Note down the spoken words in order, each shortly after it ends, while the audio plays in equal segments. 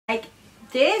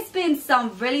there's been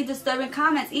some really disturbing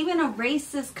comments, even a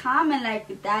racist comment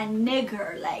like that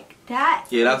nigger, like that.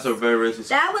 Yeah, that's a very racist.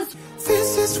 That was.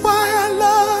 This is why I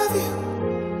love you.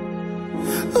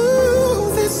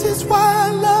 Ooh, this is why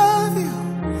I love you.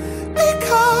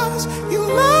 Because you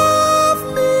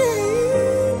love me.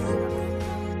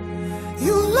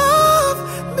 You love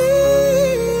me.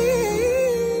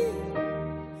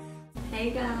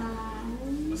 Hey guys.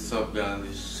 What's up, guys?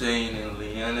 It's Shane and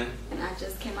Leanna. And I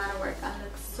just came out of work. I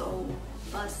look so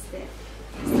busted.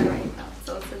 Right now.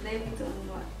 So today we're doing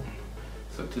what?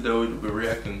 So today we'll be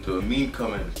reacting to a mean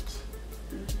comment.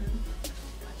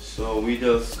 So we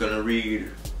just gonna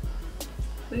read.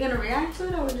 We're gonna react to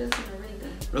it, or we're just gonna read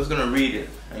it? We're just gonna read it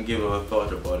and give a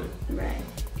thought about it. Right.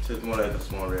 So it's more like a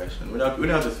small reaction. We don't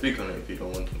have to speak on it if you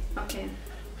don't want to. Okay.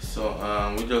 So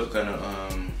we're just gonna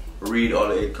read all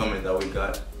the 8 comments that we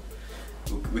got.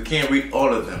 We can't read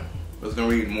all of them. We're just gonna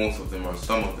read most of them or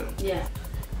some of them. Yeah.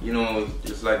 You know,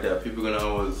 it's like that. People gonna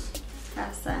always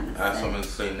have something to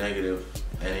say negative,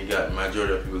 and you got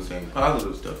majority of people saying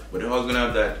positive stuff. But they're always gonna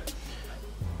have that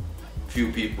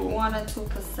few people 1 or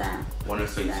 2% want to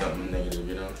say something negative,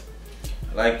 you know.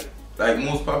 Like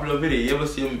most popular video. You ever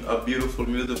see a beautiful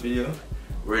music video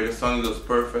where the song is just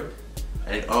perfect,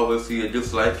 and you always see a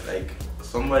dislike? Like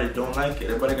somebody don't like it.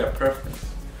 Everybody got preference,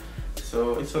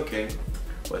 so it's okay.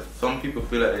 But some people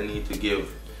feel like they need to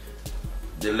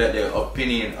they let their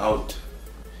opinion out,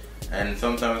 and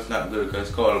sometimes it's not good because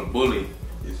it's called bully.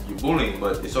 You're bullying,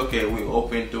 but it's okay. We're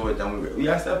open to it and we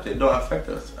accept it. It don't affect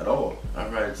us at all.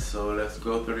 Alright, so let's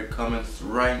go through the comments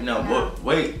right now. But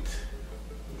wait.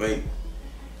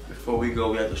 Before we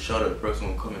go, we have to shout out the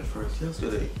person who came in first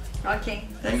yesterday. Okay.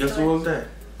 And guess who was that?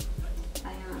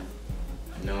 I am.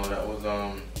 No, that was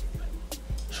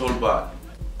Cholbot.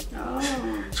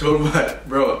 Oh. Cholbot,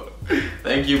 bro.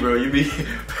 Thank you, bro. You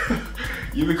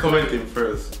be commenting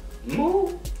first.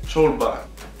 Who? Cholbot.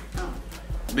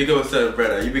 Big up yourself,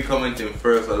 brother. You be commenting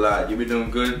first a lot. You be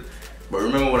doing good. But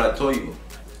remember what I told you.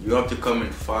 You have to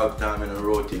comment 5 times in a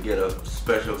row to get a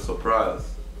special surprise.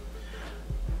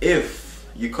 If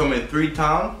you come in 3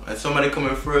 times and somebody come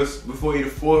in first before you the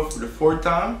fourth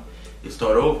time, you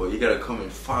start over. You gotta come in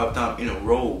 5 times in a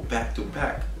row, back to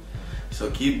back. So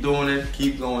keep doing it,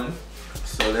 keep going.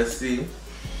 So let's see.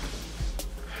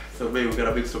 So baby, we got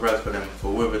a big surprise for them,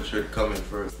 for whoever should come in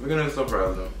first. We're gonna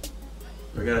surprise them.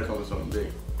 We gotta come with something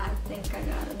big. I think I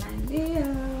got an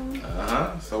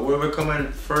idea. So whoever come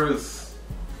in first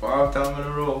 5 times in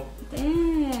a row.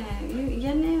 Damn,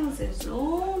 your nails is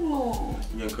long.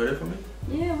 You gonna cut it for me?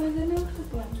 Yeah, where's the nail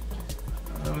clipper?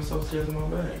 I'm so serious in my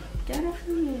bag. Get it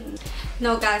for me.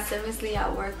 No guys, seriously, I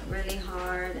work really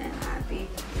hard and I be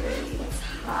really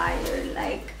tired.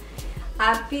 Like,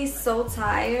 I be so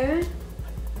tired.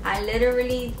 I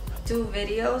literally do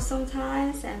videos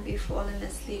sometimes and be falling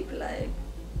asleep, like,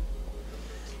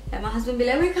 and my husband be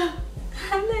like, wake up.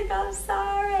 I'm like, I'm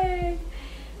sorry.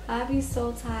 I be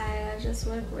so tired. I just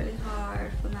work really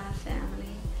hard for my family.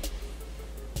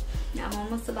 I'm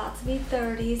almost about to be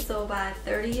 30, so by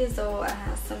 30 years old I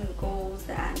have some goals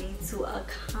that I need to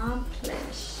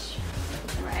accomplish,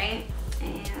 right?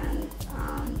 And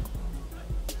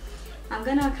I'm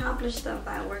gonna accomplish them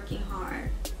by working hard,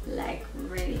 like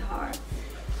really hard.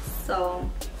 So,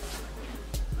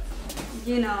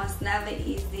 you know, it's never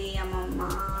easy. I'm a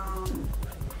mom.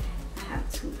 I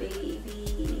have 2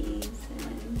 babies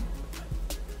and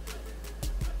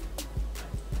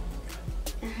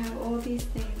I have all these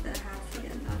things that I have to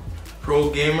get done. Pro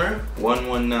Gamer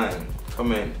 119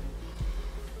 comment.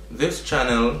 This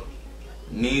channel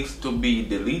needs to be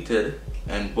deleted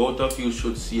and both of you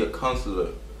should see a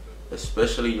counselor,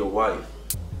 especially your wife.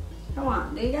 Come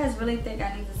on, do you guys really think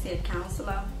I need to see a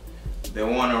counselor? They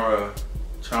want our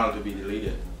channel to be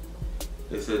deleted.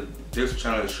 They said this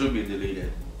channel should be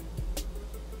deleted.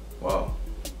 Wow.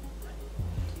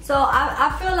 So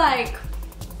I feel like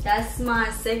that's my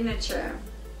signature.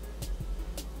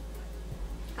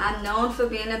 I'm known for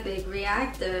being a big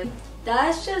reactor.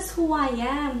 That's just who I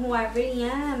am, who I really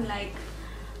am. Like,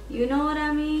 you know what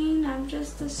I mean? I'm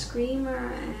just a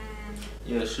screamer and...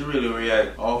 Yeah, she really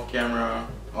react off camera,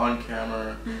 on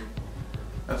camera.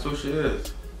 That's who she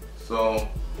is. So,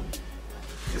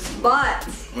 but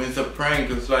when it's a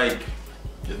prank, it's like,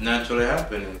 it's naturally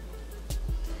happening.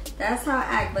 That's how I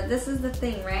act, but this is the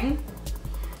thing, right?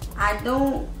 I'm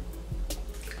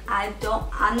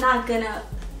not gonna,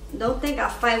 don't think I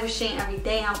fight with Shane every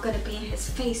day. I'm gonna be in his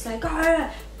face like,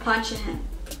 punching him.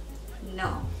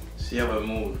 No. She have a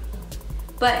mood.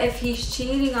 But if he's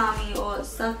cheating on me or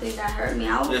something that hurt me,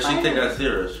 I would fight she take him. that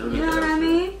serious. You know what I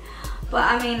mean? But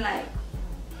I mean, like,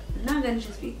 I'm not gonna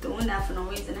just be doing that for no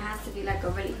reason. It has to be like a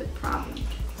really good problem.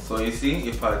 So you see,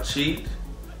 if I cheat,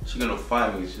 she's gonna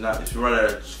find me. She'd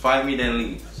rather find me than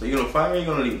leave. So you're gonna find me or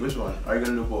you're gonna leave? Which one? Are you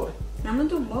gonna do both? I'm gonna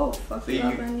do both. Fuck you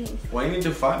up and leave. Why you need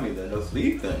to find me then? Just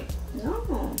leave then.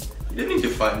 No. You didn't need to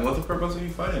find me. What's the purpose of you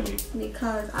finding me?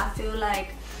 Because I feel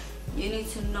like you need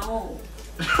to know.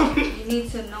 You need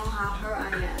to know how hurt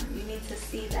I am. You need to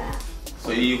see that.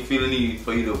 So you feel the need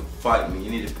for you to fight me.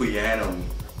 You need to put your hand on me.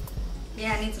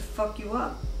 Yeah, I need to fuck you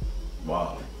up.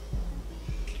 Wow.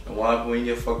 And what happens when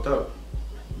you get fucked up?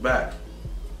 Back.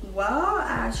 Well,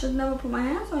 I should never put my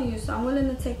hands on you, so I'm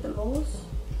willing to take the loss.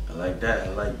 I like that. I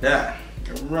like that.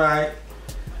 Alright.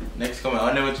 Next comment.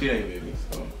 I'll never cheat on you, baby.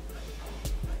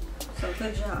 So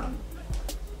good job.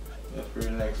 That's for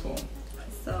the next one.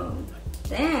 So,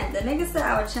 damn, the nigga said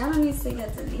our channel needs to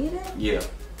get deleted? Yeah.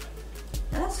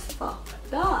 That's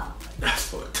fucked up. That's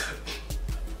fucked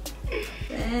up.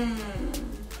 Damn.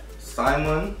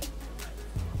 Simon,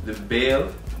 the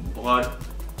bail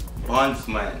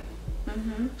bondsman.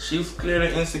 She's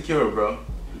clearly insecure, bro.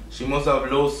 She must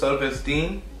have low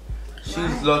self-esteem.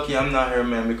 She's lucky I'm not her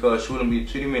man, because she wouldn't be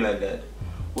treating me like that.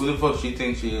 Who the fuck she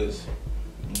thinks she is?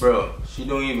 Bro, she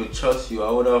don't even trust you. I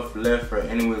would have left her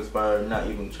anyways by her not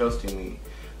even trusting me.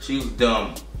 She's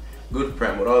dumb. Good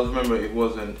prank, but always remember it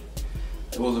was a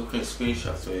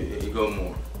screenshot, so it go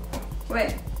more.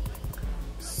 Wait.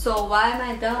 So why am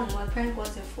I dumb? What prank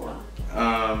was it for?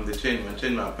 They changed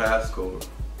my passcode.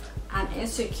 I'm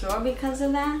insecure because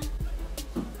of that?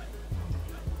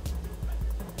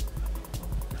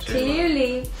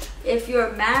 Clearly, if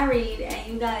you're married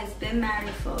and you guys been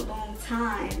married for a long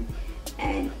time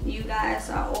and you guys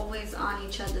are always on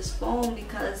each other's phone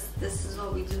because this is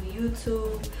what we do,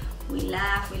 YouTube, we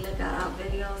laugh, we look at our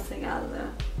videos together,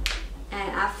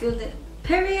 and I feel that,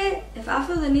 period, if I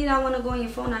feel the need I want to go on your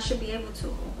phone, I should be able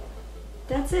to.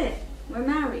 That's it. We're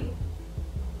married.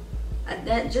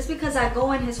 That just because I go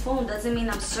on his phone doesn't mean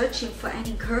I'm searching for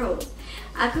any girls.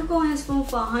 I could go on his phone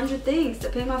for 100 things to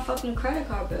pay my fucking credit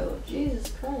card bill.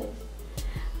 Jesus Christ.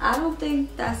 I don't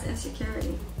think that's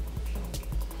insecurity.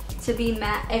 To be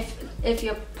mad if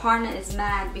your partner is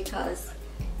mad because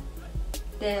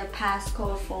their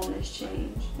passcode phone is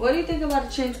changed. What do you think about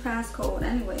a changed passcode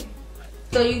anyway?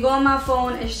 So you go on my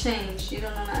phone, it's changed. You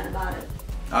don't know nothing about it.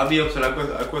 I'll be upset.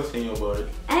 I question you about it.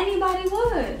 Anybody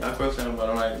would. I question about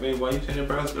it. I'm like, babe, why you change your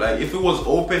password? Like, if it was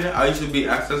open, I should be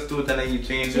access to it, and then you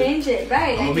change it. Change it,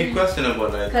 right? I'm gonna be questionable,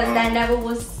 like. Because that never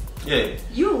was. Yeah.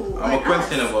 You. I'm a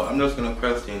questionable. I'm just gonna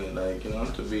question it, like, you know,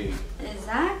 to be.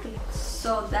 Exactly.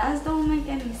 So that don't make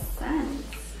any sense.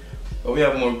 But we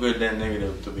have more good than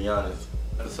negative, to be honest.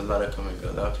 There's a lot of comments. I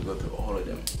have to go through all of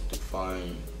them to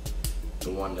find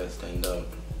the one that stands out.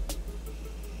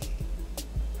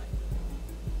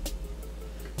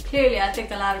 Clearly, I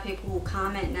think a lot of people who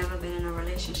comment never been in a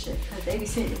relationship because they be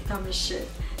saying the dumbest shit.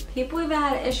 People even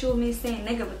had an issue with me saying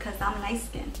nigga because I'm light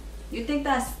skinned. You think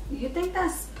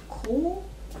that's cool?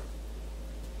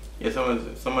 Yeah, some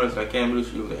of us I can't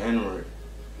believe she was the N-word.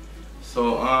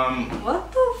 So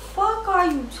what the fuck are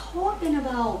you talking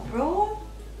about, bro?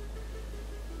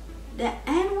 The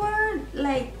N-word,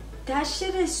 like that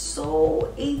shit is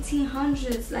so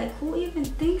 1800s. Like who even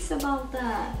thinks about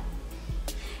that?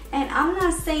 And I'm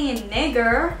not saying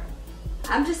nigger.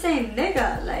 I'm just saying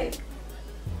nigga. Like,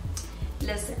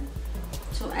 listen,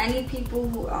 to any people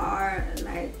who are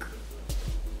like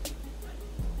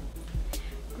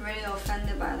really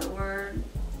offended by the word,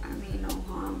 I mean no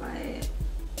harm by it.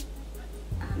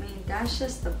 I mean that's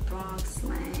just the Bronx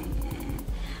slang, and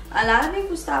a lot of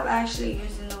people stop actually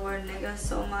using the word nigga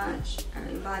so much.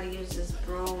 Everybody uses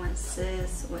bro and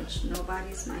sis, which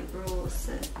nobody's my bro or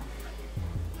sis.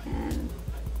 And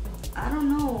I don't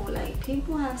know, like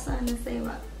people have something to say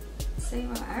about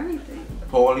everything.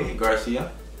 Paulie Garcia.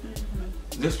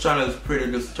 This channel is pretty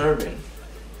disturbing.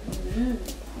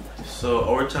 So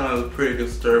our channel is pretty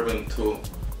disturbing to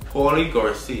Paulie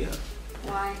Garcia.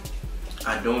 Why?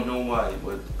 I don't know why,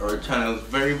 but our channel is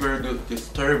very, very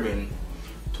disturbing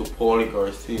to Paulie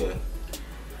Garcia.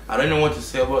 I don't know what to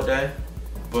say about that,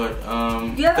 but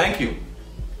thank you.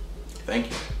 Thank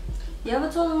you. You ever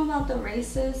told him about the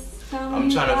racist family? I'm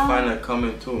trying to find a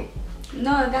comment too.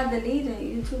 No, it got deleted.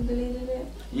 YouTube deleted it.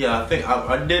 Yeah, I think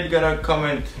I did get a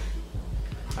comment.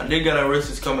 I did get a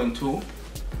racist comment too.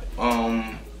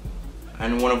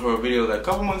 And one of her videos like a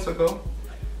couple months ago,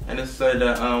 and it said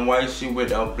that why is she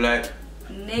with a black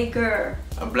nigger?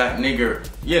 A black nigger.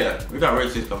 Yeah, we got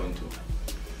racist coming too.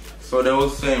 So they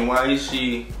was saying why is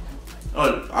she?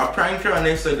 Oh, I pranked her, and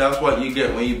they said that's what you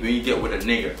get when you get with a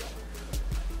nigger.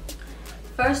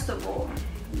 First of all,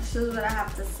 this is what I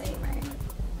have to say, right?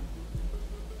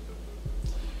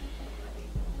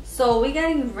 So we're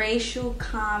getting racial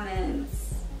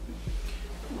comments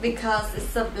because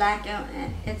it's a black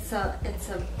and it's a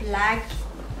black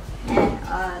and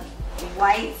a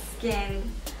white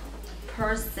skinned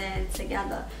person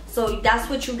together. So that's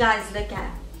what you guys look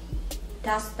at.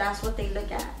 That's what they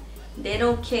look at. They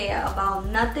don't care about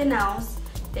nothing else.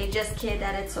 They just care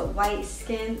that it's a white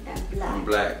skin and black.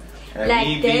 Black. And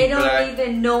like they don't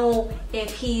even know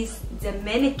if he's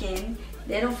Dominican.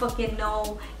 They don't fucking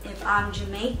know if I'm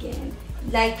Jamaican.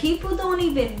 Like people don't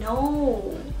even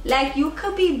know. Like you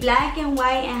could be black and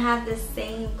white and have the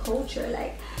same culture.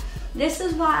 Like this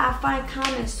is why I find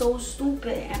comments so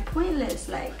stupid and pointless.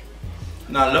 Like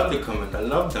no, I love the comment. I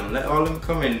love them. Let all them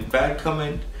come in. Bad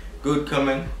comment, good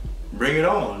comment. Bring it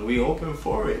on. We open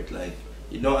for it. Like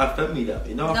it don't affect me that.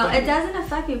 No, it doesn't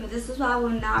affect me, but this is why I will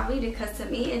not read it because to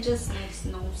me it just makes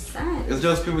no sense. It's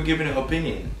just people giving an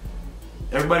opinion.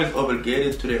 Everybody's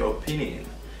obligated to their opinion.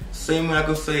 Same way I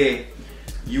could say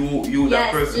you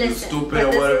that person is stupid or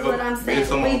whatever. This is what I'm saying.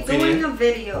 We're doing a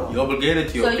video. You're obligated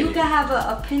to your opinion. So you can have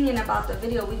an opinion about the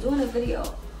video. We're doing a video.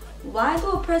 Why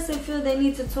do a person feel they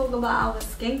need to talk about our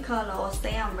skin color or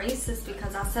say I'm racist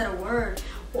because I said a word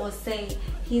or say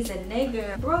he's a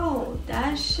nigger? Bro,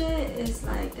 that shit is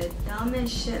like the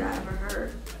dumbest shit I ever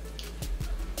heard.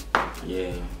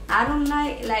 Yeah. I don't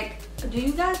like, do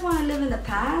you guys want to live in the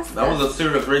past? That was a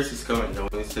serious racist comment though.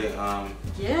 When they say,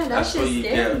 yeah, that shit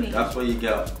scared me. That's what you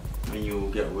get when you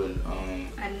get with,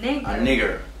 a nigger. A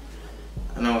nigger.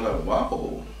 And I was like,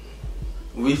 wow.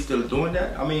 We still doing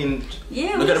that? I mean,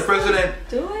 yeah, look at the president.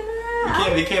 Doing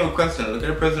that? You can't question it. Look at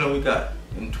the president we got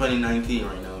in 2019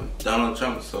 right now, Donald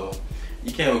Trump. So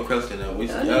you can't question that. We're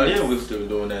still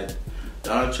doing that.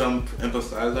 Donald Trump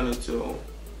emphasized on it too.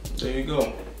 There you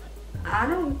go. I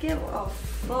don't give a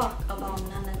fuck about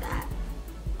none of that.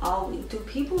 Do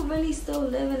people really still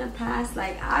live in the past?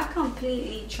 Like I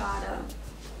completely try to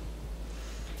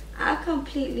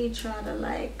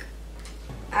like,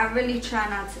 I really try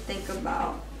not to think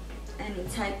about any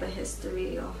type of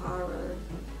history or horror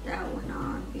that went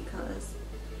on because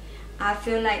I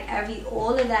feel like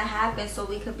all of that happened so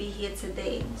we could be here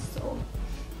today. So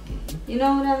you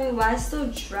know what I mean? Why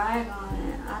still drag on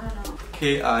it? I don't know.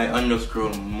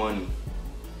 KI_money.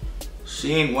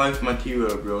 She ain't wife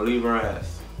material, bro. Leave her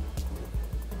ass.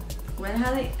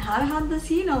 How does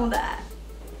he know that?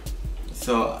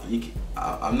 So you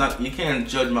can't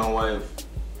judge my wife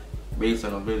based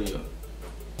on a video.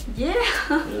 Yeah.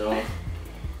 You know.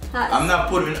 I'm not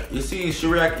putting. You see, she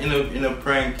react in a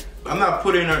prank. I'm not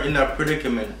putting her in that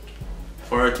predicament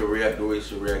for her to react the way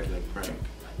she react in a prank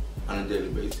on a daily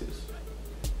basis.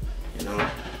 You know.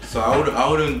 So I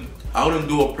wouldn't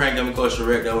do a prank and because she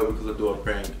react that way because I do a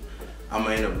prank, I'm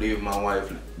gonna end up leaving my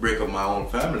wife, break up my own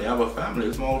family. I have a family.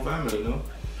 It's my own family, you know.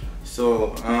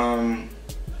 So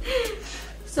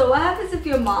So what happens if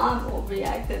your mom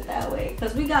reacted that way?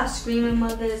 Because we got screaming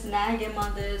mothers, nagging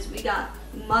mothers. We got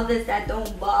mothers that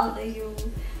don't bother you.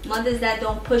 Mothers that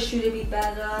don't push you to be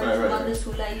better. Mothers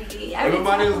who let you be.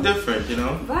 Everybody is different, you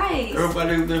know? Right.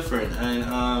 Everybody is different.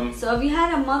 And so if you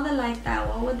had a mother like that,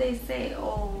 what would they say?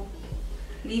 Oh,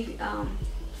 leave,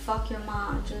 fuck your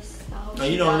mom. Just, I hope no,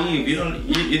 you don't leave.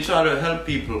 You try to help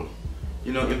people.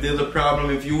 You know, if there's a problem,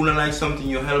 if you don't like something,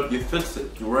 you help, you fix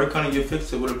it. You work on it, you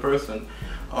fix it with a person.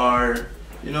 Or,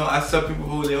 you know, accept people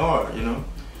who they are, you know.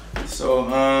 So,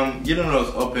 you don't know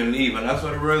it's up and leave. And that's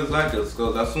why the world is like this.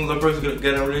 Because as soon as a person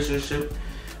get in a relationship,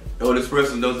 oh, this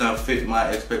person does not fit my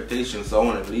expectations, so I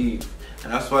want to leave.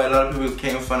 And that's why a lot of people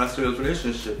can't find a serious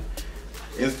relationship.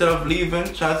 Instead of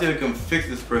leaving, try to see if you can fix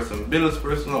this person, build this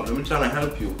person up. Let me try to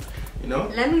help you, you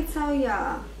know. Let me tell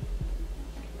y'all,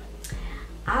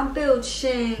 I built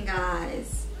Shin,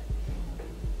 guys.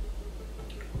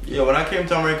 Yeah, when I came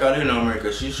to America, I didn't know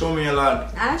America. She showed me a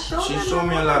lot. She showed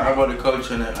me a lot about the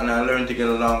culture, and I learned to get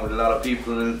along with a lot of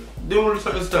people and do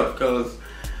certain stuff. Cause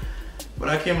when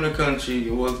I came to the country,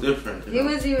 it was different. He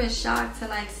was even shocked to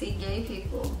like see gay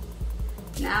people.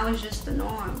 Now it's just the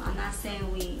norm. I'm not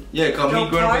saying we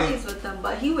don't parties with them,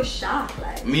 but he was shocked.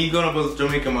 Like me growing up as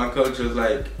Jamaican, my culture is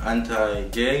like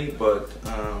anti-gay, but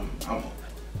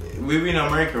we're in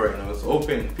America right now. It's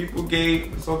open. People gay,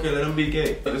 it's okay. Let them be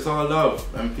gay. It's all love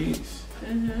and peace.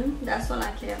 That's what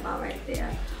I care about right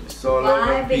there. It's all love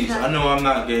and peace. I know I'm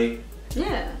not gay.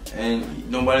 Yeah.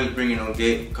 And nobody's bringing no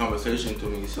gay conversation to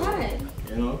me. So,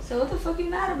 you know. So what the fuck you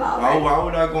mad about? Why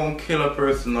would I go and kill a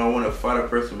person or want to fight a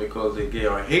person because they're gay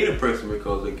or hate a person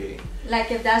because they're gay?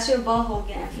 Like if that's your butthole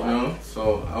getting fucked. You know.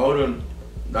 So I wouldn't.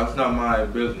 That's not my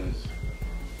business.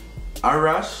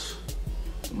 Arash.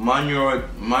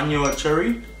 Manuel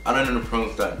Cherry, I don't know how to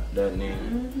pronounce that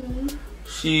name.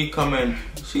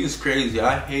 she's crazy.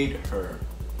 I hate her.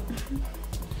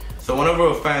 So one of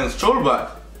her fans,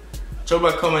 Cholbat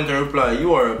comment and reply,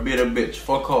 you are a bitter bitch.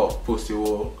 Fuck off, pussy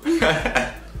wall.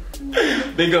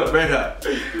 Big up, brother.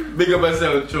 Big up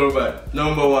myself, Cholbat.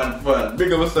 #1 fan.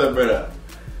 Big up myself, brother.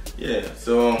 Yeah,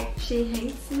 so she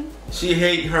hates me? She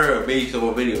hate her based off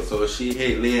a video. So she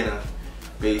hate Lena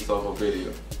based off a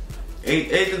video.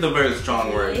 Hate is a very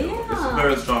strong word. Yeah. It's a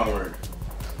very strong word.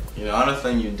 You know, I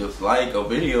understand you dislike a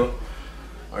video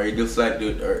or you dislike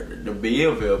the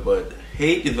behavior, but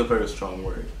hate is a very strong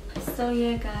word. So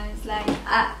yeah, guys, like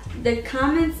the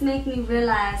comments make me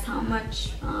realize how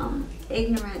much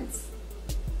ignorance,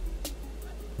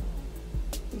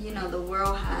 you know, the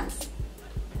world has.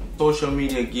 Social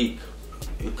media geek,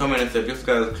 he come in and said this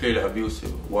guy is clearly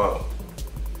abusive. Wow.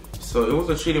 So it was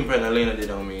a cheating prank that Lena did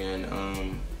on me, and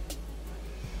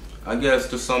I guess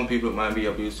to some people it might be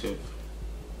abusive.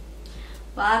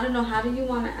 But I don't know.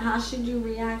 How should you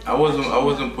react? I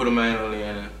wasn't putting my hand on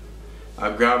Lena. I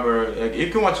grab her. Like, you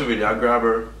can watch the video. I grab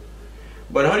her.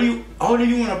 But how do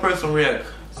you want a person react?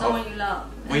 So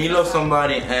when you love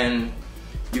somebody and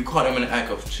you caught them in the act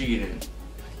of cheating,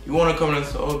 you want to come and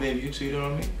say, "Oh, baby, you cheated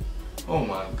on me." Oh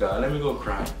my God, let me go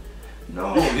cry.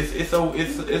 No,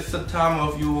 it's a time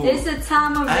of you. It's a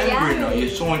time of angry. reality. No,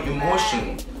 you're showing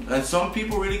emotion, right. And some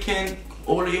people really can't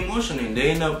hold the emotion, and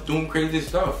they end up doing crazy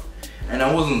stuff. And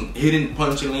I wasn't hitting,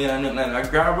 punching, and nothing like that. I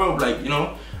grabbed her up, like, you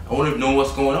know, I want to know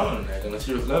what's going on, like, on a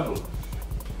serious level.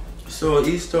 So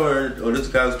he started, this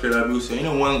guy's straight abusive. You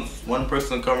know, one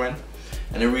person comment,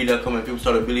 and they read that comment, people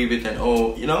start to believe it, and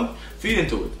you know, feed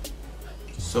into it.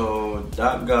 So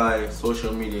that guy,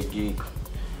 social media geek,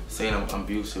 saying I'm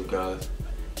abusive, guys.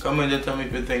 Comment and tell me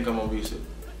if you think I'm abusive.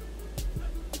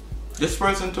 This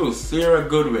person too, Sarah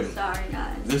Goodwin. Sorry,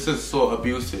 guys. This is so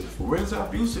abusive. Where's the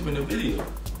abusive in the video?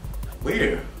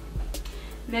 Where?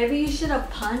 Maybe you should have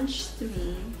punched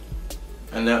me.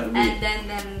 And that would be.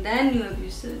 And then you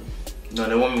abusive. No,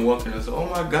 they want me walking and say, "Oh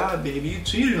my God, baby, you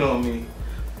cheated on me.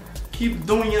 Keep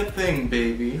doing your thing,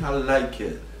 baby. I like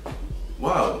it."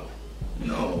 Wow.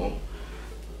 No.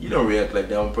 You don't react like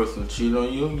that when a person cheated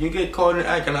on you. You get caught in the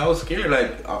act, and I was scared.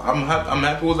 Like, I'm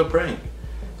happy it was a prank.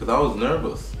 Because I was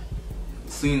nervous.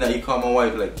 Seeing that you caught my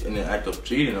wife, like, in the act of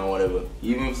cheating or whatever.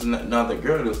 Even if it's not the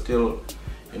girl, it's still,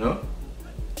 you know?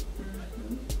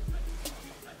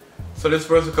 So this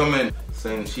person come in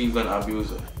saying she's an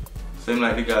abuser. Same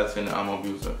like the guy saying I'm an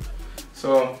abuser.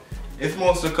 So it's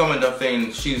mostly comment of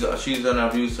saying she's an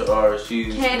abuser or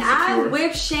she's Can insecure. I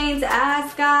whip Shane's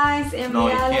ass, guys? In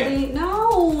reality,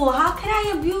 no. How can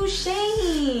I abuse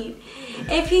Shane?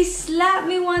 If he slapped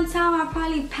me one time, I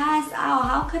probably passed out.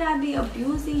 How could I be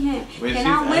abusing him? Can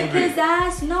I whip his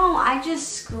ass? No, I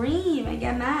just scream and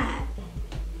get mad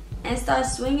and start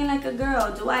swinging like a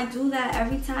girl. Do I do that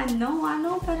every time? No, I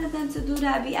know better than to do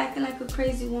that. Be acting like a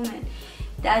crazy woman.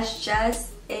 That's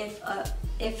just if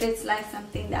it's like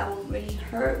something that will really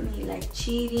hurt me, like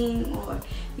cheating, or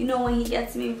you know, when he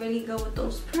gets me really good with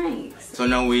those pranks. So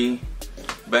now we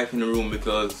back in the room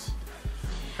because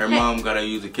her mom gotta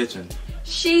use the kitchen.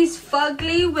 She's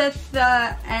fugly with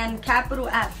the and capital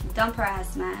F. Dump her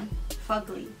ass, man.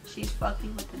 Fugly. She's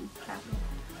fugly with the capital.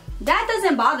 That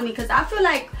doesn't bother me because I feel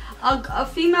like a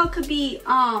female could be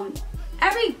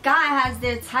every guy has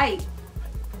their type.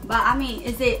 But I mean,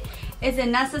 is it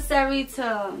necessary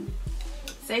to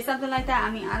say something like that?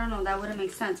 I mean, I don't know, that wouldn't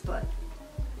make sense, but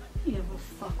you never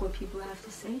fuck what people have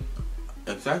to say.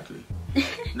 Exactly.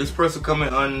 This person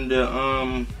comment on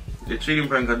the cheating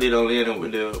prank I did on Lena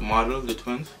with the models, the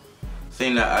twins,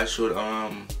 saying that I should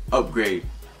upgrade.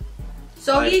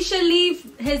 So like, he should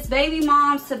leave his baby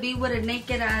moms to be with a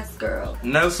naked ass girl.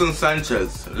 Nelson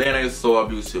Sanchez, Lena is so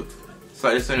abusive. So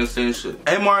they're saying the same shit.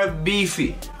 MR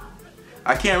Beefy,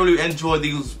 I can't really enjoy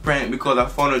these pranks because I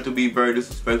found her to be very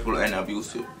disrespectful and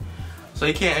abusive. So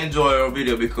you can't enjoy her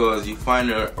video because you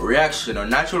find her reaction, or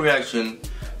natural reaction,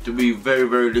 to be very,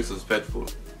 very disrespectful.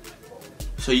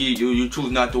 So you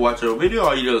choose not to watch her video,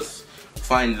 or you just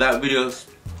find that video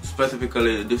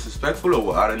specifically disrespectful, or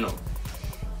what? I don't know.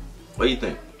 What do you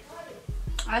think?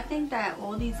 I think that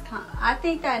all these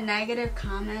negative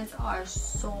comments are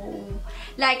so,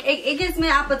 like, it gives me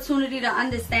an opportunity to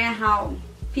understand how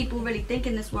people really think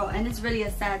in this world, and it's really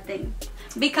a sad thing.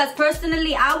 Because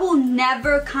personally, I will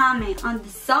never comment on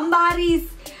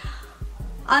somebody's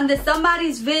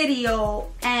video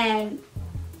and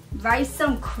write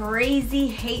some crazy,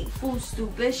 hateful,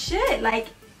 stupid shit. Like,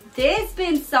 there's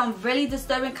been some really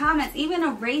disturbing comments, even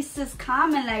a racist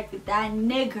comment like that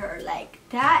nigger, like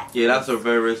that. Yeah, that's a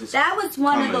very racist. That was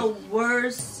one of the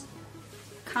worst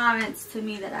comments to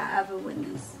me that I ever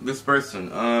witnessed. This person,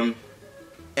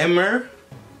 Emmer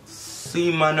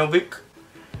Simanovic.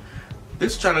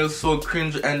 This channel is so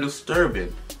cringe and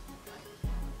disturbing.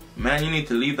 Man, you need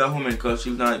to leave that woman because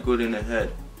she's not good in the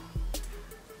head.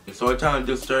 It's so kind of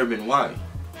disturbing. Why?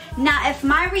 Now, if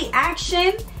my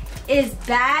reaction is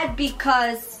bad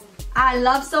because I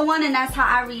love someone and that's how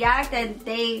I react and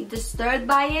they disturbed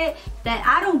by it, then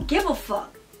I don't give a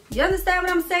fuck. You understand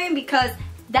what I'm saying? Because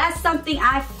that's something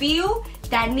I feel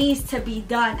that needs to be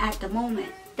done at the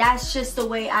moment. That's just the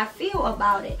way I feel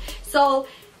about it. So,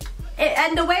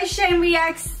 and the way Shane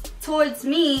reacts towards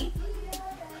me,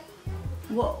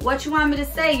 what you want me to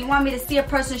say? You want me to see a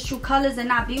person's true colors and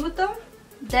not be with them?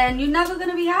 Then you're never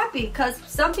gonna be happy, because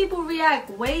some people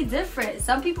react way different.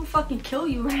 Some people fucking kill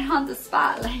you right on the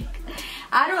spot. Like,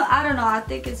 I don't know. I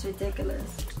think it's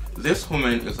ridiculous. This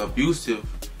woman is abusive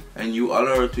and you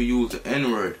allow her to use the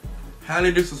N-word.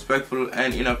 Highly disrespectful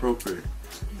and inappropriate.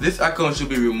 This account should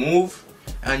be removed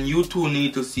and you two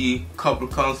need to see couple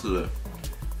counselor.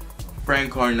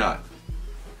 Prank or not.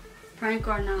 Prank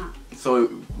or not. So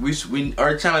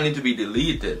our channel need to be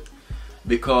deleted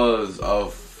because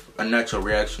of a natural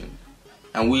reaction,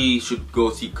 and we should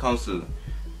go see counselor.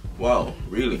 Wow,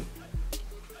 really?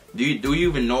 Do you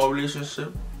even know a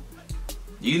relationship?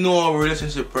 Do you know our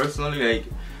relationship personally? Like,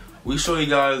 we show you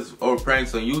guys our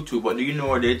pranks on YouTube, but do you know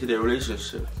our day-to-day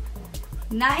relationship?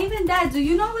 Not even that. Do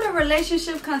you know what a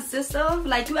relationship consists of?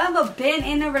 Like, you ever been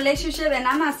in a relationship? And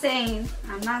I'm not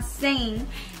saying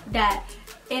that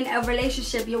in a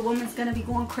relationship your woman's gonna be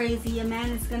going crazy, your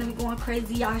man is gonna be going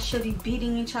crazy, y'all should be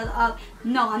beating each other up.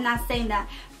 No, I'm not saying that.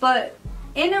 But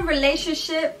in a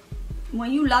relationship,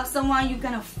 when you love someone, you're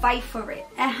gonna fight for it.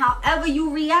 And however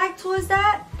you react towards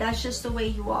that, that's just the way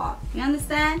you are. You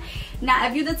understand? Now,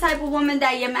 if you're the type of woman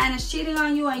that your man is cheating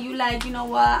on you and you like, you know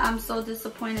what, I'm so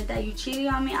disappointed that you cheated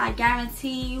on me, I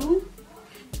guarantee you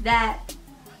that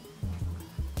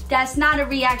that's not a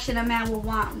reaction a man will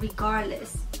want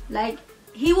regardless. Like,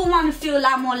 he will want to feel a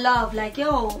lot more love. Like,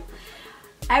 yo,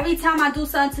 every time I do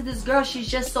something to this girl, she's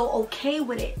just so okay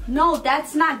with it. No,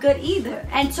 that's not good either.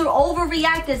 And to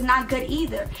overreact is not good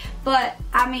either. But,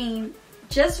 I mean,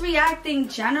 just reacting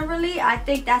generally, I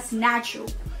think that's natural.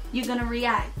 You're going to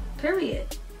react,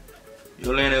 period.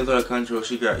 Yolanda is out of control.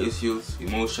 She got issues,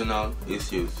 emotional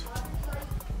issues.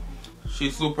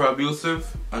 She's super abusive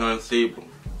and unstable.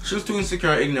 She's too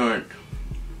insecure and ignorant.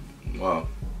 Wow.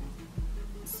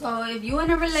 So if you're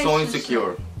in a relationship, so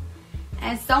insecure,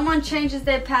 and someone changes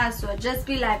their password, just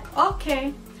be like,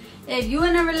 okay. If you're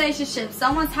in a relationship,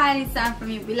 someone's hiding something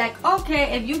from you, be like,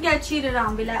 okay. If you get cheated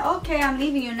on, be like, okay, I'm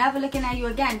leaving you, never looking at you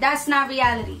again. That's not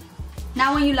reality.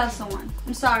 Not when you love someone.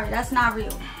 I'm sorry, that's not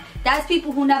real. That's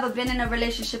people who never been in a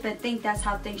relationship and think that's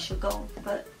how things should go,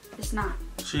 but it's not.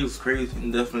 She's crazy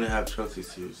and definitely have trust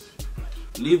issues.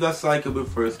 Leave that cycle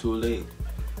before it's too late.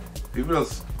 People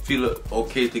just feel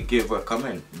okay to give a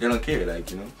comment. They don't care, like,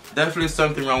 you know. Definitely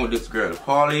something wrong with this girl,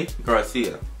 Paulie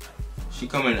Garcia. She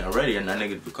coming already and that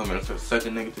negative comment. That's her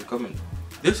second negative comment.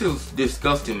 This is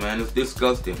disgusting, man. It's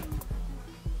disgusting.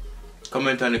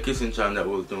 Comment on the kissing channel that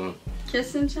was doing.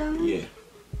 Kissing channel? Yeah.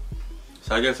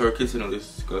 So I guess her kissing was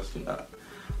disgusting. A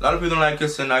lot of people don't like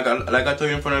kissing. Like I told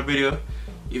you in front of the video,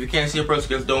 if you can't see a person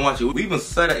kiss, don't watch it. We even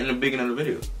said that in the beginning of the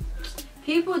video.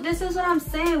 People, this is what I'm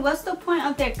saying. What's the point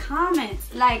of their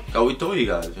comments? Like, oh, we told you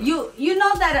guys. You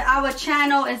know that our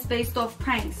channel is based off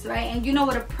pranks, right? And you know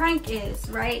what a prank is,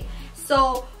 right?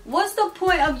 So what's the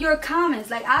point of your comments?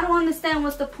 Like, I don't understand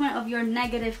what's the point of your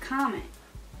negative comment.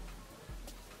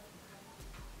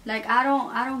 Like, I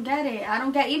don't get it. I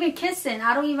don't get even kissing.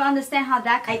 I don't even understand how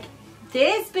that, like,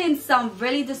 there's been some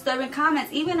really disturbing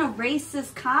comments. Even a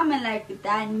racist comment like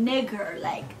that nigger,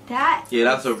 like that. Yeah,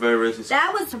 that's a very racist.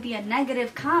 That was to be a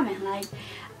negative comment. Like,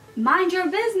 mind your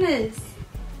business.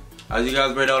 As you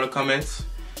guys read all the comments,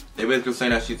 they basically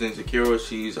saying that she's insecure,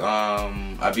 she's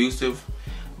abusive.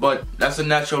 But that's a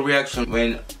natural reaction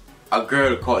when a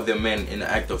girl caught their man in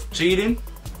the act of cheating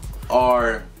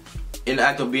or in the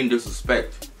act of being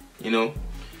disrespect, you know.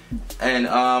 And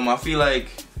I feel like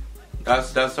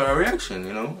that's her reaction,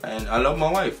 you know. And I love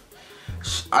my wife.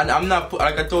 I'm not,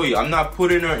 like I told you, I'm not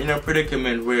putting her in a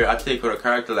predicament where I take her a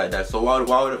character like that. So why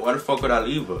the fuck would I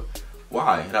leave her?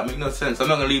 Why? That makes no sense. I'm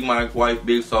not gonna leave my wife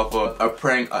based off a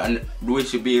prank and the way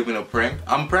she behaving a prank.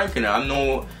 I'm pranking her. I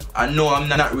know I'm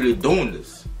not really doing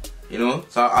this, you know.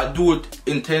 So I do it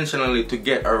intentionally to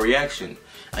get a reaction.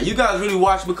 And you guys really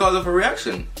watch because of her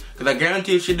reaction. Cause I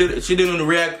guarantee if she didn't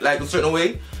react like a certain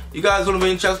way, you guys wouldn't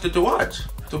be interested to watch.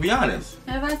 To be honest.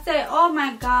 If I say, oh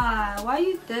my god, why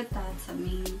you did that to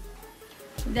me?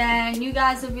 Then you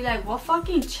guys would be like, what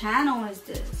fucking channel is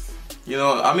this? You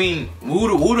know, I mean,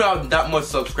 who would have that much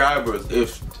subscribers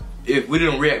if if we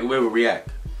didn't react the way we react.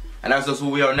 And that's just who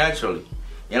we are naturally.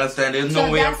 You understand? There's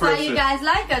no way a person... So that's why you guys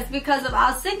like us, because of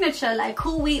our signature, like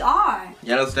who we are.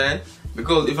 You understand?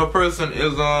 Because if a person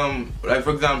is, like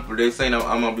for example, they saying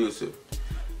I'm abusive.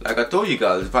 Like I told you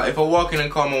guys, if I walk in and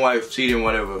call my wife cheating,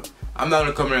 whatever, I'm not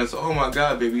gonna come in and say, oh my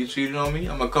God, baby, you cheated on me.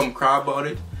 I'm gonna come cry about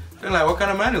it. They're like, what kind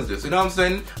of man is this? You know what I'm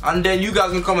saying? And then you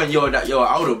guys can come and, yo,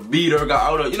 I would've beat her, got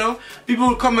out of, you know? People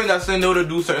will come in that say no to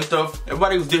do certain stuff.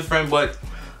 Everybody's different, but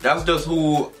that's just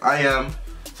who I am.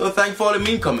 So thank for all the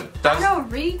mean comments. I don't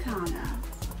read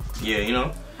comments. Yeah, you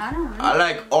know? I don't read. I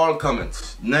like all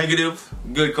comments. Negative,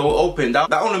 good, go open.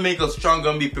 That only make us stronger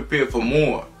and be prepared for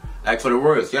more. Like for the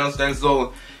worst, you understand?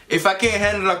 So if I can't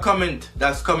handle a comment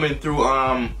that's coming through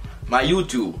my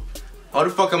YouTube, how the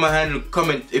fuck am I handle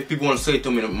comment if people want to say it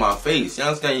to me in my face? You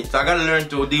understand? So I gotta learn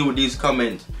to deal with these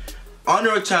comments on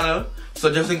our channel.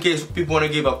 So just in case people want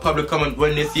to give a public comment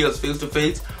when they see us face to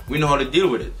face, we know how to deal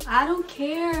with it. I don't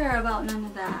care about none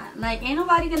of that. Like, ain't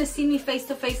nobody gonna see me face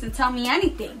to face and tell me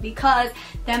anything, because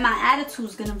then my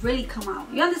attitude's gonna really come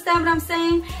out. You understand what I'm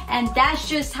saying? And that's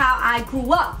just how I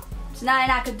grew up. There's nothing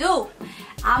I could do.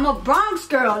 I'm a Bronx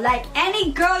girl. Like,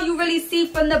 any girl you really see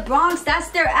from the Bronx,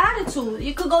 that's their attitude.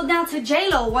 You could go down to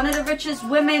J-Lo, one of the richest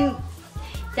women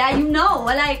that you know.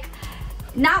 Like,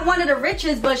 not one of the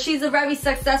richest, but she's a very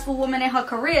successful woman in her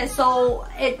career. So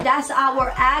that's our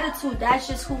attitude. That's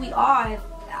just who we are.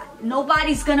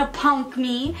 Nobody's gonna punk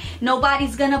me.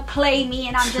 Nobody's gonna play me,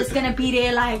 and I'm just gonna be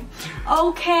there like,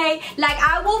 okay. Like,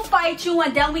 I will fight you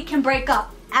and then we can break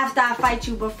up after I fight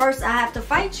you. But first I have to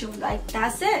fight you. Like,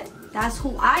 that's it. That's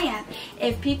who I am.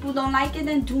 If people don't like it,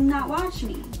 then do not watch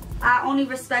me. I only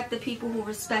respect the people who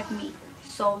respect me.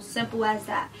 So simple as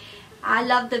that. I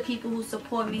love the people who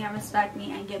support me and respect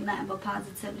me and give nothing but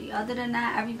positivity. Other than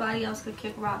that, everybody else could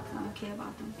kick rocks. I don't care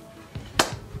about them.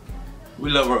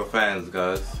 We love our fans,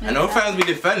 guys. Exactly. And our fans be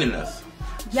defending us.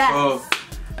 Yes. So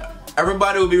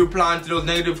everybody will be replying to those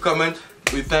negative comments.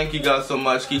 We thank you guys so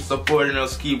much. Keep supporting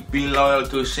us. Keep being loyal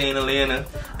to Shane and Leanna,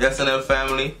 the SNL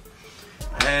family.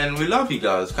 And we love you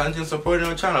guys. Continue supporting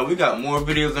our channel. We got more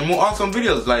videos and more awesome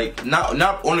videos. Like,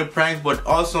 not only pranks, but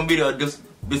awesome videos just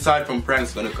beside from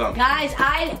pranks gonna come. Guys,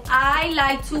 I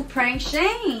like to prank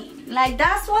Shane. Like,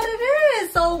 that's what it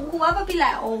is. So whoever be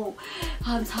like, oh,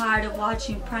 I'm tired of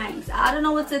watching pranks, I don't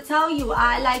know what to tell you.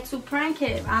 I like to prank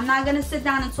him. I'm not gonna sit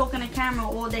down and talk on the camera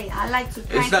all day. I like to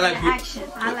prank in action.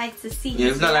 I like to see. Yeah,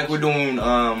 it's not like we're doing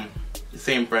the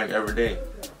same prank every day.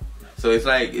 So it's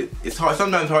like, it's hard,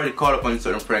 sometimes hard to call up on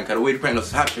certain prank. The way the prank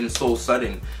was happening so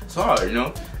sudden. It's hard, you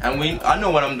know? And I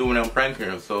know what I'm doing, I'm pranking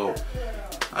them. So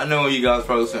I know you guys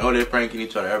probably saying, oh, they're pranking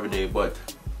each other every day, but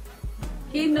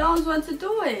he knows when to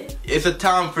do it. It's a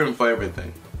time frame for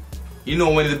everything. You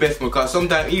know when is the best, because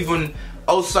sometimes even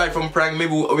outside from prank,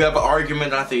 maybe we have an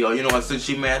argument and I say, oh, you know what, since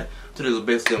she mad, today's the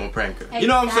best day I'm pranking. Exactly. You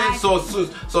know what I'm saying?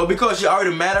 So because she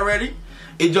already mad already,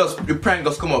 the prank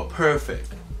just come up perfect.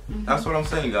 That's what I'm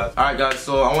saying, guys. Alright, guys,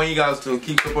 so I want you guys to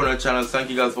keep supporting our channel. Thank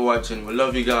you guys for watching. We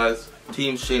love you guys.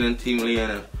 Team Shane and Team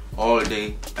Leanna all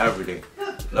day, every day.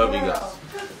 Love you guys.